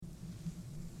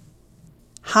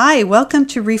Hi, welcome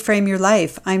to Reframe Your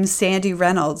Life. I'm Sandy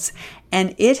Reynolds,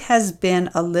 and it has been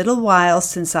a little while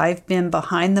since I've been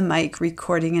behind the mic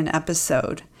recording an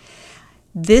episode.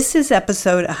 This is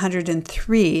episode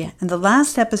 103, and the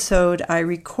last episode I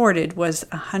recorded was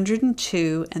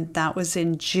 102, and that was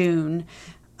in June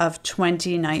of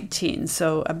 2019,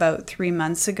 so about 3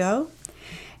 months ago.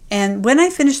 And when I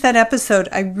finished that episode,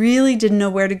 I really didn't know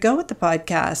where to go with the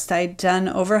podcast. I'd done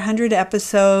over 100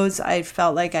 episodes. I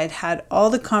felt like I'd had all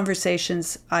the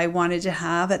conversations I wanted to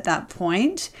have at that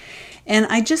point. And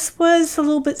I just was a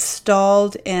little bit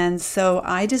stalled. And so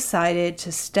I decided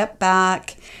to step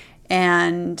back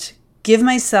and give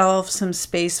myself some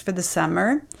space for the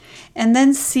summer and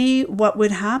then see what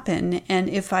would happen. And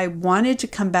if I wanted to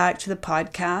come back to the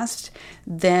podcast,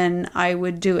 then I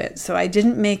would do it. So I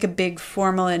didn't make a big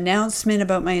formal announcement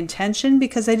about my intention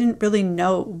because I didn't really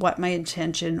know what my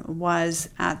intention was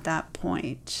at that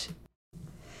point.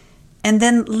 And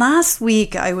then last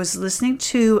week I was listening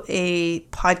to a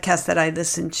podcast that I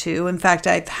listened to. In fact,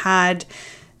 I've had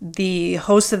the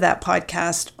host of that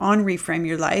podcast on Reframe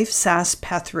Your Life, Sass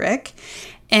Petherick.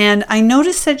 And I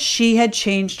noticed that she had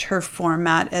changed her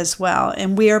format as well.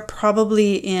 And we are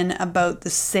probably in about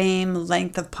the same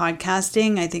length of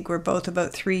podcasting. I think we're both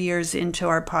about 3 years into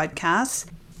our podcasts.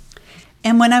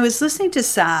 And when I was listening to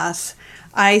Sass,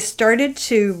 I started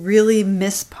to really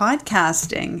miss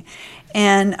podcasting.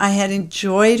 And I had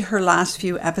enjoyed her last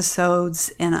few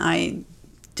episodes, and I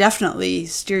definitely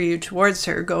steer you towards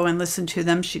her. Go and listen to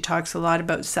them. She talks a lot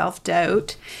about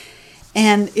self-doubt.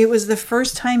 And it was the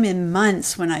first time in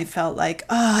months when I felt like,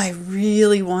 I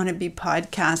really want to be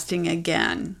podcasting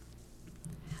again.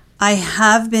 I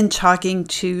have been talking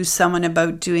to someone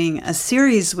about doing a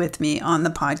series with me on the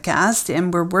podcast,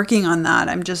 and we're working on that.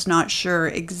 I'm just not sure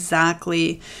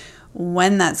exactly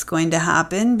when that's going to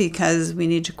happen because we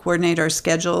need to coordinate our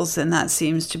schedules, and that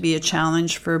seems to be a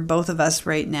challenge for both of us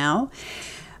right now.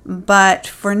 But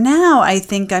for now, I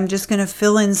think I'm just going to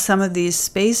fill in some of these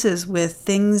spaces with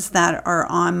things that are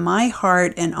on my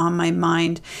heart and on my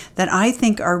mind that I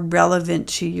think are relevant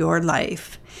to your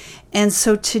life. And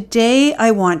so today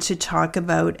I want to talk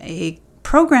about a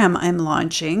program I'm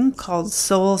launching called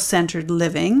Soul Centered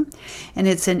Living, and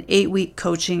it's an 8-week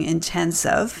coaching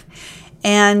intensive.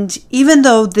 And even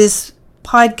though this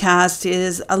podcast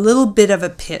is a little bit of a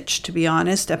pitch, to be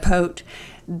honest, about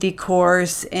the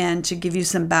course and to give you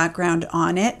some background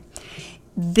on it,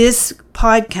 this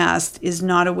podcast is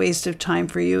not a waste of time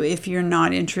for you if you're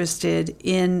not interested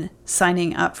in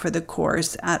signing up for the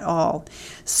course at all.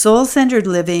 Soul-centered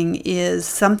living is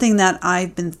something that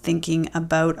I've been thinking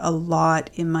about a lot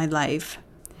in my life.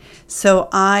 So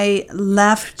I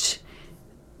left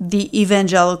the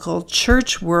evangelical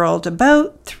church world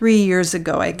about 3 years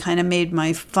ago. I kind of made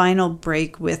my final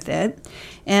break with it.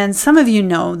 And some of you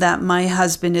know that my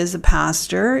husband is a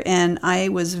pastor, and I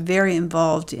was very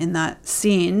involved in that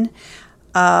scene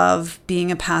of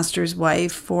being a pastor's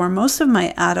wife for most of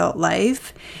my adult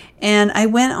life. And I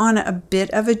went on a bit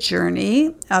of a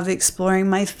journey of exploring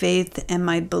my faith and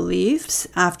my beliefs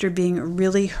after being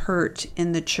really hurt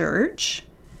in the church.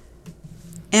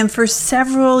 And for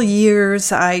several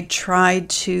years, I tried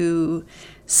to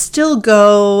still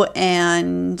go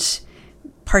and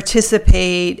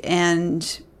participate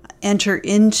and enter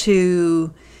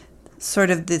into sort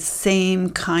of the same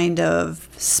kind of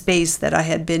space that I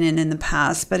had been in the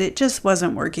past, but it just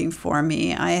wasn't working for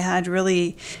me. I had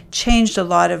really changed a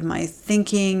lot of my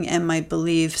thinking and my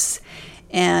beliefs,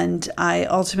 and I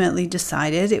ultimately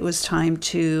decided it was time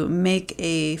to make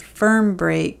a firm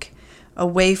break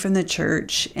away from the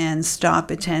church and stop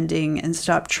attending and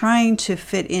stop trying to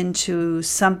fit into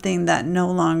something that no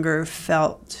longer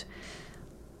felt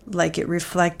like it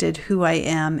reflected who I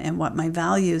am and what my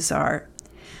values are.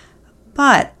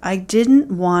 But I didn't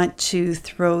want to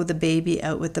throw the baby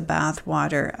out with the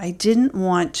bathwater. I didn't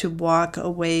want to walk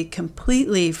away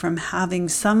completely from having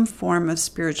some form of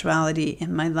spirituality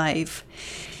in my life.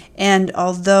 And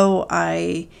although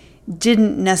I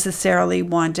didn't necessarily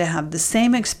want to have the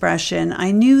same expression,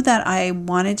 I knew that I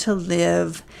wanted to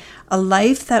live a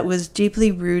life that was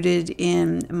deeply rooted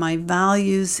in my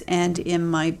values and in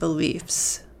my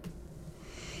beliefs.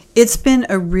 It's been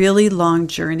a really long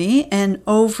journey, and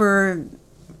over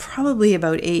probably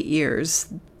about 8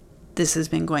 years, this has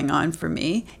been going on for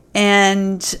me.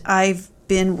 And I've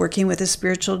been working with a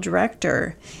spiritual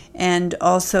director and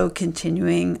also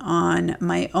continuing on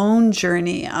my own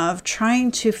journey of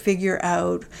trying to figure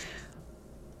out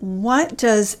what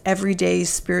does everyday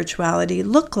spirituality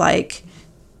look like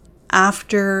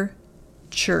after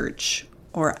church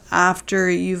or after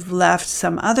you've left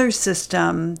some other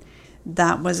system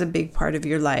that was a big part of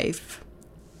your life.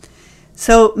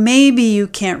 So maybe you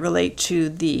can't relate to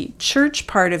the church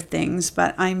part of things,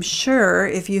 but I'm sure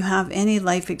if you have any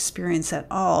life experience at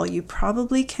all, you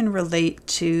probably can relate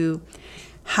to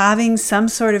having some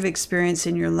sort of experience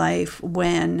in your life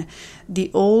when the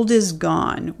old is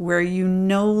gone, where you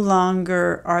no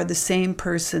longer are the same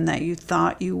person that you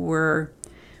thought you were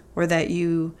or that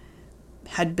you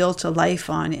had built a life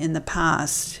on in the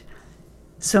past.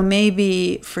 So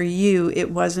maybe for you,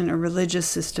 it wasn't a religious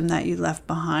system that you left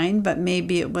behind, but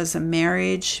maybe it was a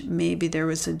marriage, maybe there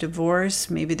was a divorce,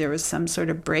 maybe there was some sort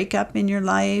of breakup in your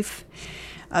life,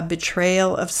 a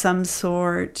betrayal of some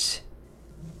sort.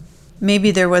 Maybe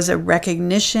there was a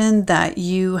recognition that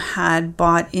you had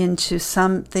bought into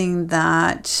something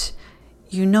that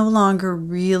you no longer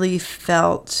really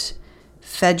felt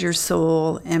fed your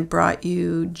soul and brought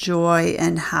you joy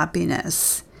and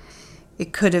happiness.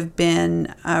 It could have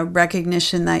been a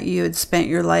recognition that you had spent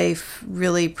your life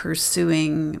really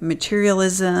pursuing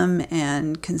materialism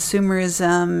and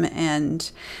consumerism,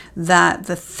 and that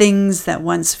the things that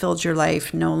once filled your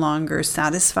life no longer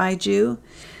satisfied you.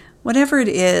 Whatever it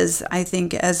is, I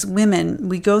think as women,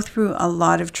 we go through a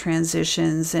lot of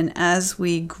transitions, and as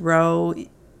we grow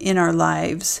in our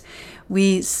lives,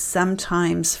 we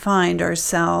sometimes find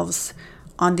ourselves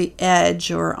on the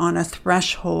edge or on a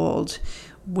threshold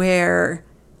where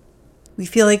we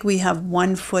feel like we have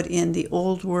one foot in the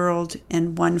old world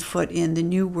and one foot in the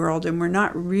new world, and we're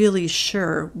not really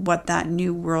sure what that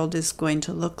new world is going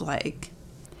to look like.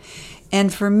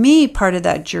 And for me, part of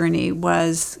that journey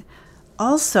was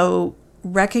also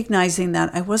recognizing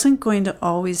that I wasn't going to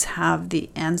always have the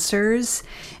answers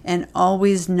and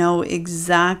always know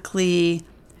exactly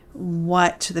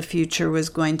what the future was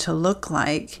going to look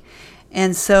like.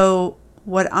 And so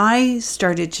what I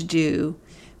started to do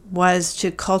was to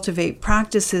cultivate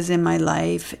practices in my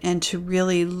life and to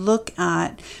really look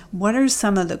at what are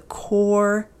some of the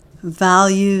core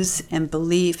values and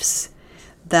beliefs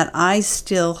that I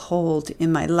still hold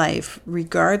in my life,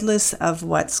 regardless of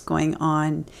what's going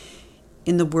on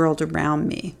in the world around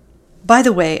me. By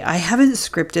the way, I haven't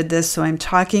scripted this, so I'm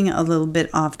talking a little bit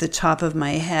off the top of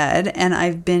my head, and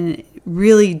I've been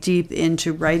really deep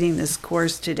into writing this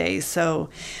course today, so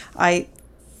I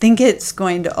think it's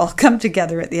going to all come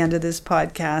together at the end of this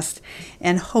podcast,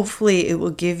 and hopefully it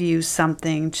will give you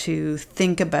something to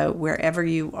think about wherever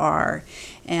you are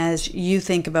as you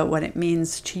think about what it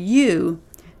means to you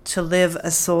to live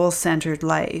a soul-centered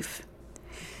life.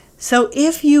 So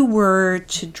if you were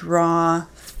to draw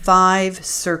 5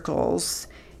 circles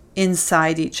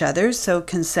inside each other, so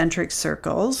concentric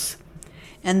circles,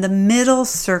 and the middle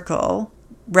circle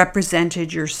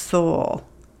represented your soul.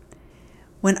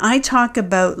 When I talk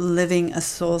about living a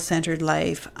soul-centered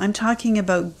life, I'm talking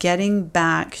about getting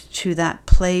back to that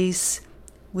place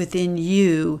within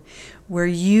you where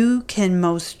you can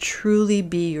most truly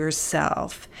be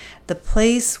yourself, the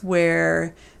place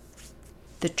where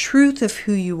the truth of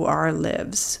who you are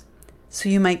lives. So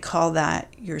you might call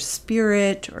that your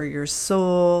spirit or your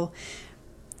soul.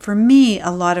 For me,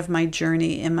 a lot of my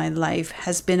journey in my life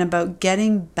has been about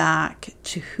getting back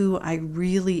to who I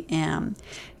really am,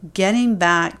 getting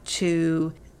back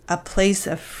to a place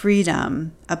of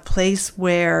freedom, a place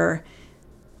where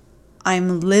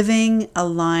I'm living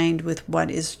aligned with what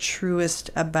is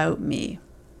truest about me.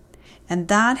 And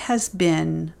that has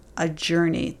been a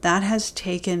journey. That has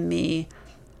taken me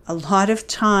a lot of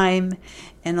time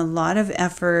and a lot of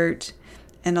effort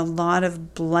and a lot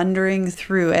of blundering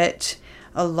through it.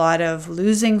 A lot of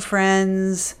losing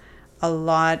friends, a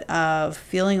lot of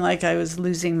feeling like I was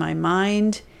losing my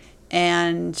mind,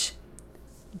 and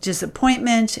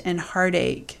disappointment and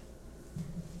heartache.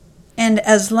 And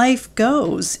as life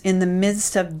goes, in the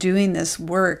midst of doing this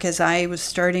work, as I was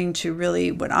starting to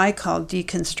really, what I call,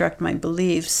 deconstruct my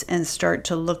beliefs and start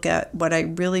to look at what I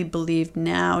really believe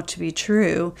now to be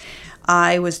true,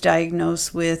 I was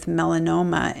diagnosed with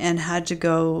melanoma and had to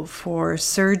go for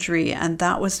surgery. And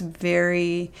that was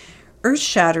very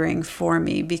earth-shattering for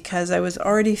me because I was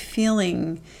already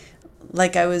feeling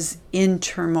like I was in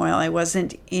turmoil. I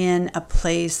wasn't in a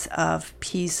place of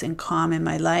peace and calm in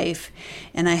my life.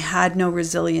 And I had no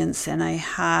resilience, and I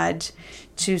had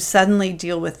to suddenly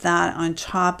deal with that on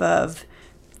top of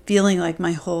feeling like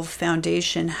my whole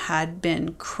foundation had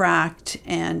been cracked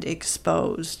and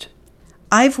exposed.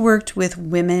 I've worked with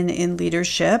women in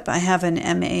leadership. I have an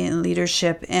MA in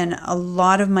leadership, and a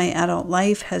lot of my adult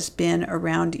life has been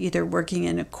around either working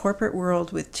in a corporate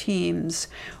world with teams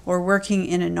or working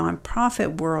in a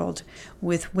nonprofit world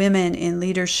with women in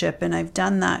leadership, and I've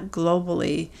done that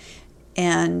globally.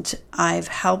 And I've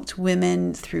helped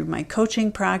women through my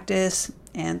coaching practice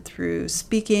and through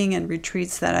speaking and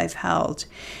retreats that I've held.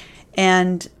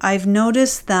 And I've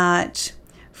noticed that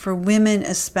for women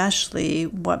especially,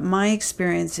 what my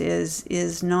experience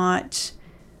is not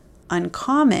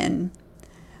uncommon,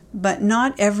 but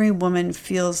not every woman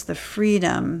feels the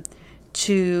freedom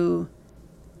to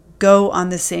go on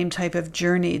the same type of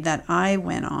journey that I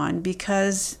went on,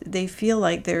 because they feel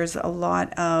like there's a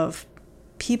lot of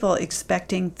people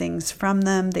expecting things from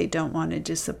them. They don't want to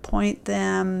disappoint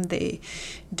them. They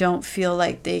don't feel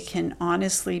like they can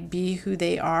honestly be who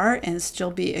they are and still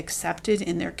be accepted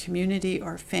in their community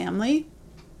or family.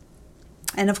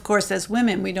 And of course, as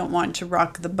women, we don't want to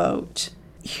rock the boat.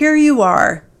 Here you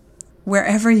are,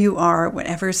 wherever you are,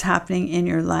 whatever's happening in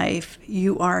your life,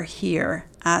 you are here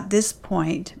at this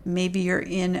point. Maybe you're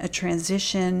in a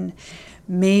transition.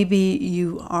 Maybe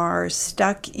you are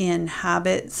stuck in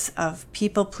habits of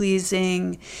people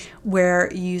pleasing,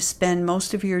 where you spend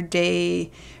most of your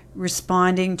day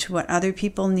responding to what other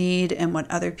people need and what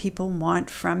other people want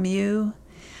from you.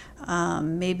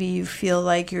 Maybe you feel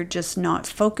like you're just not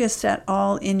focused at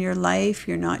all in your life.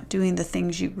 You're not doing the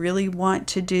things you really want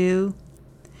to do.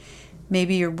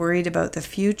 Maybe you're worried about the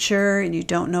future and you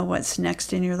don't know what's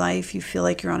next in your life. You feel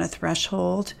like you're on a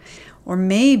threshold. Or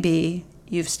maybe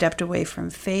you've stepped away from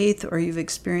faith, or you've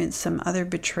experienced some other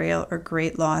betrayal or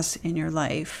great loss in your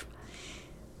life.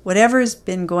 Whatever's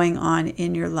been going on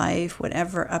in your life,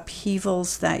 whatever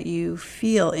upheavals that you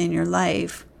feel in your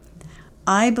life,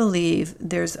 I believe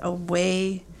there's a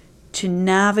way to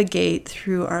navigate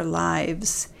through our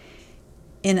lives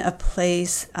in a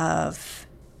place of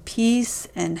peace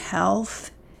and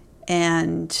health,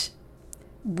 and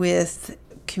with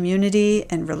community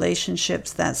and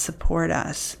relationships that support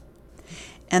us.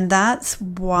 And that's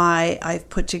why I've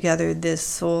put together this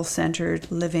soul-centered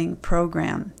living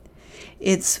program.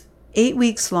 It's 8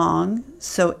 weeks long,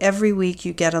 so every week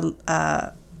you get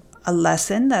a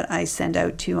lesson that I send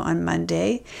out to you on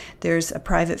Monday. There's a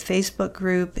private Facebook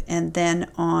group, and then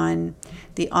on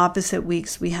the opposite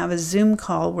weeks we have a Zoom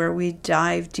call where we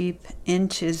dive deep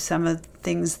into some of the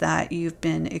things that you've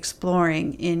been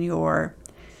exploring in your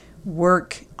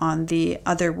work on the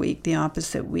other week, the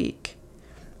opposite week.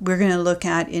 We're going to look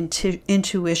at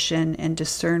intuition and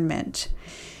discernment.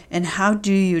 And how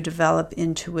do you develop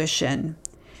intuition?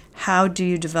 How do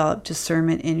you develop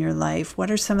discernment in your life? What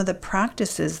are some of the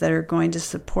practices that are going to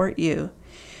support you?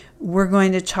 We're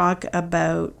going to talk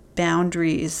about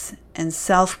boundaries and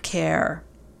self-care.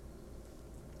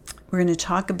 We're going to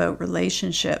talk about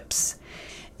relationships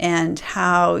and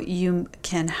how you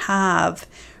can have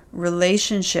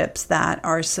relationships that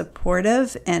are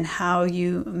supportive, and how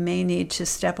you may need to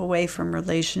step away from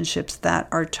relationships that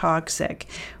are toxic.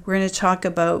 We're going to talk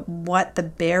about what the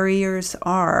barriers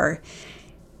are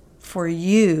for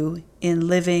you in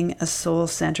living a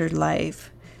soul-centered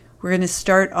life. We're going to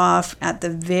start off at the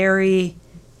very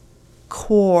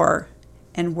core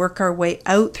and work our way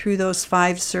out through those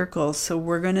 5 circles. So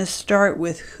we're going to start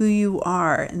with who you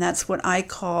are, and that's what I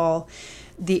call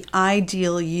the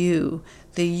ideal you,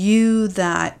 the you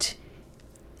that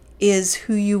is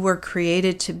who you were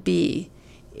created to be.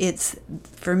 It's,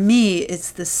 for me,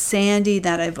 it's the Sandy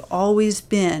that I've always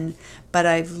been, but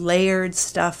I've layered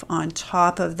stuff on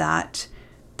top of that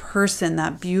person,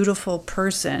 that beautiful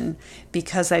person,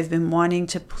 because I've been wanting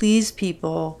to please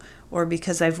people, or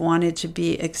because I've wanted to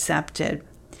be accepted.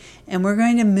 And we're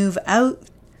going to move out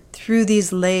through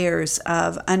these layers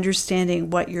of understanding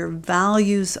what your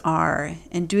values are,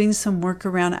 and doing some work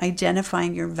around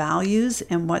identifying your values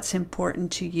and what's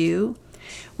important to you.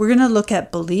 We're going to look at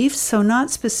beliefs, so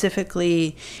not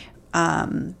specifically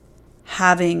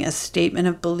having a statement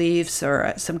of beliefs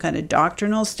or some kind of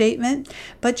doctrinal statement,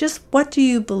 but just what do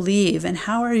you believe, and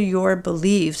how are your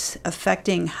beliefs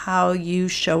affecting how you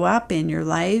show up in your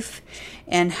life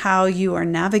and how you are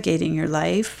navigating your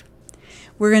life.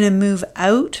 We're going to move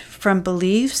out from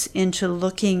beliefs into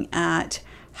looking at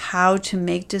how to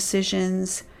make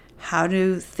decisions, how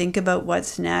to think about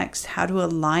what's next, how to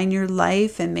align your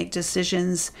life and make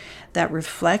decisions that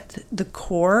reflect the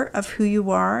core of who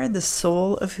you are, the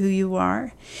soul of who you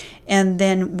are. And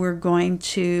then we're going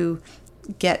to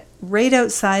get right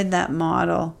outside that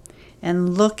model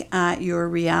and look at your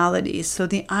reality. So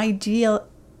the ideal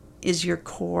is your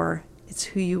core. It's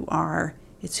who you are.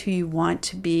 It's who you want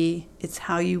to be. It's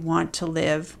how you want to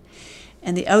live.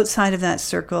 And the outside of that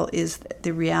circle is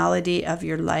the reality of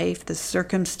your life, the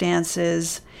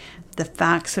circumstances, the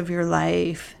facts of your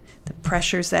life, the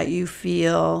pressures that you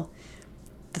feel,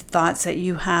 the thoughts that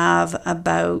you have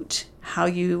about how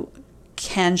you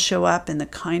can show up and the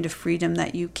kind of freedom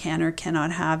that you can or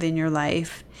cannot have in your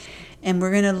life. And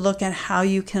we're going to look at how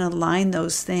you can align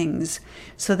those things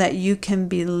so that you can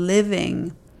be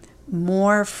living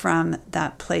more from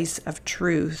that place of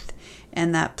truth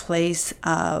and that place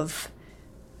of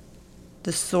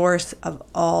the source of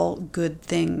all good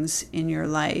things in your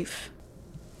life.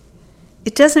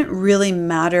 It doesn't really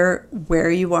matter where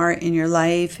you are in your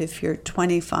life, if you're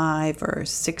 25 or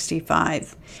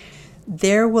 65.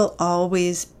 There will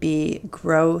always be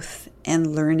growth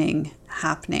and learning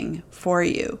happening for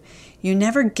you. You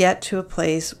never get to a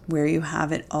place where you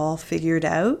have it all figured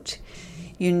out.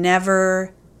 You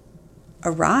never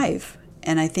arrive.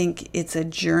 And I think it's a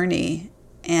journey.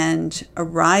 And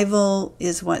arrival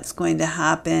is what's going to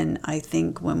happen, I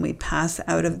think, when we pass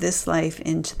out of this life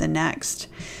into the next.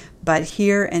 But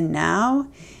here and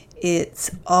now, it's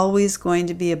always going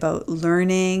to be about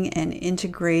learning and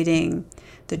integrating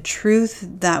the truth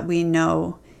that we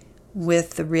know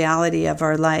with the reality of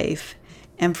our life.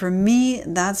 And for me,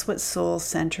 that's what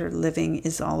soul-centered living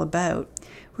is all about.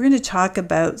 We're going to talk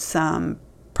about some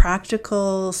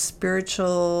practical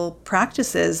spiritual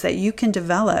practices that you can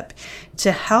develop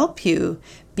to help you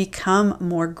become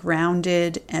more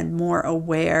grounded and more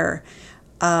aware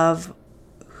of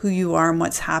who you are and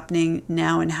what's happening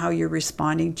now and how you're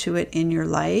responding to it in your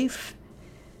life.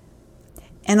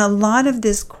 And a lot of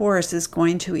this course is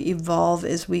going to evolve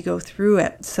as we go through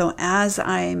it. So as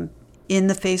I'm in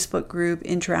the Facebook group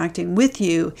interacting with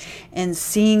you and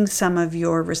seeing some of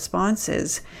your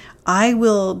responses, I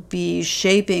will be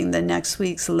shaping the next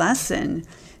week's lesson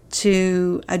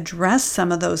to address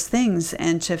some of those things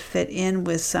and to fit in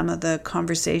with some of the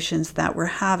conversations that we're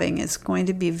having. It's going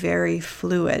to be very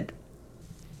fluid.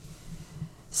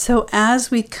 So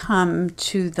as we come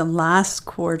to the last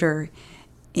quarter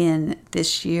in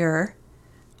this year,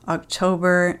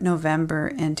 October,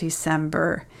 November, and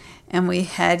December, and we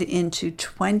head into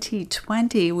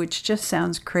 2020, which just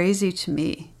sounds crazy to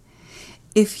me.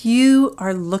 If you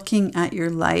are looking at your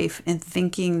life and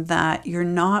thinking that you're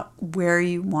not where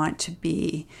you want to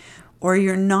be, or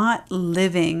you're not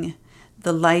living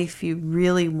the life you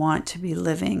really want to be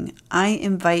living, I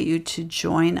invite you to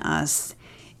join us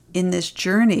in this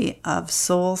journey of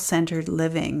soul-centered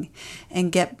living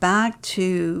and get back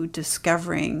to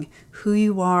discovering who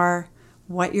you are,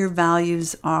 what your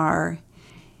values are,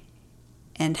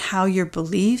 and how your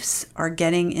beliefs are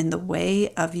getting in the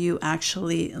way of you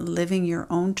actually living your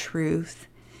own truth,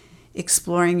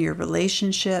 exploring your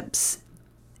relationships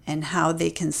and how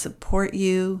they can support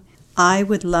you. I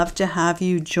would love to have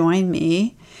you join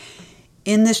me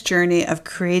in this journey of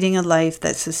creating a life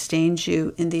that sustains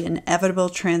you in the inevitable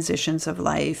transitions of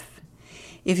life.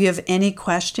 If you have any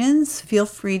questions, feel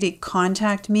free to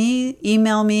contact me.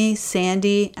 Email me,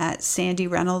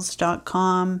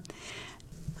 sandy@sandyreynolds.com.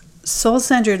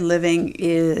 Soul-Centered Living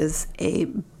is a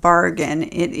bargain.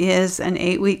 It is an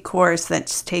 8-week course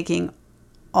that's taking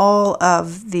all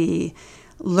of the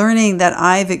learning that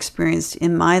I've experienced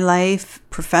in my life,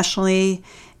 professionally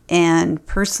and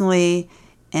personally,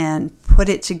 and put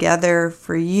it together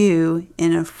for you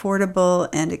in an affordable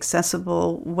and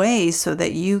accessible way so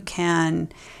that you can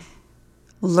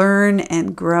learn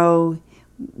and grow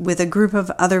with a group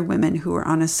of other women who are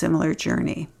on a similar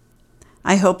journey.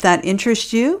 I hope that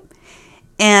interests you.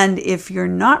 And if you're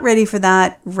not ready for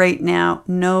that right now,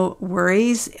 no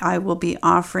worries. I will be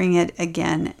offering it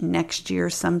again next year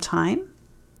sometime.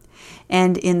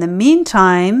 And in the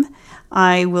meantime,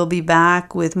 I will be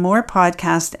back with more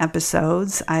podcast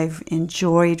episodes. I've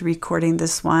enjoyed recording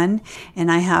this one,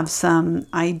 and I have some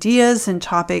ideas and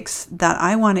topics that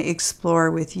I want to explore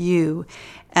with you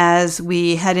as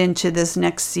we head into this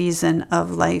next season of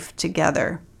life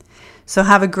together. So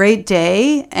have a great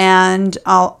day, and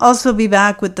I'll also be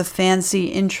back with the fancy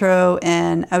intro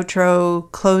and outro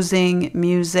closing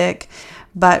music.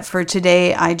 But for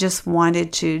today, I just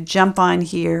wanted to jump on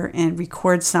here and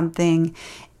record something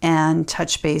and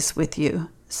touch base with you.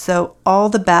 So all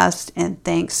the best, and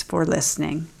thanks for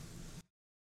listening.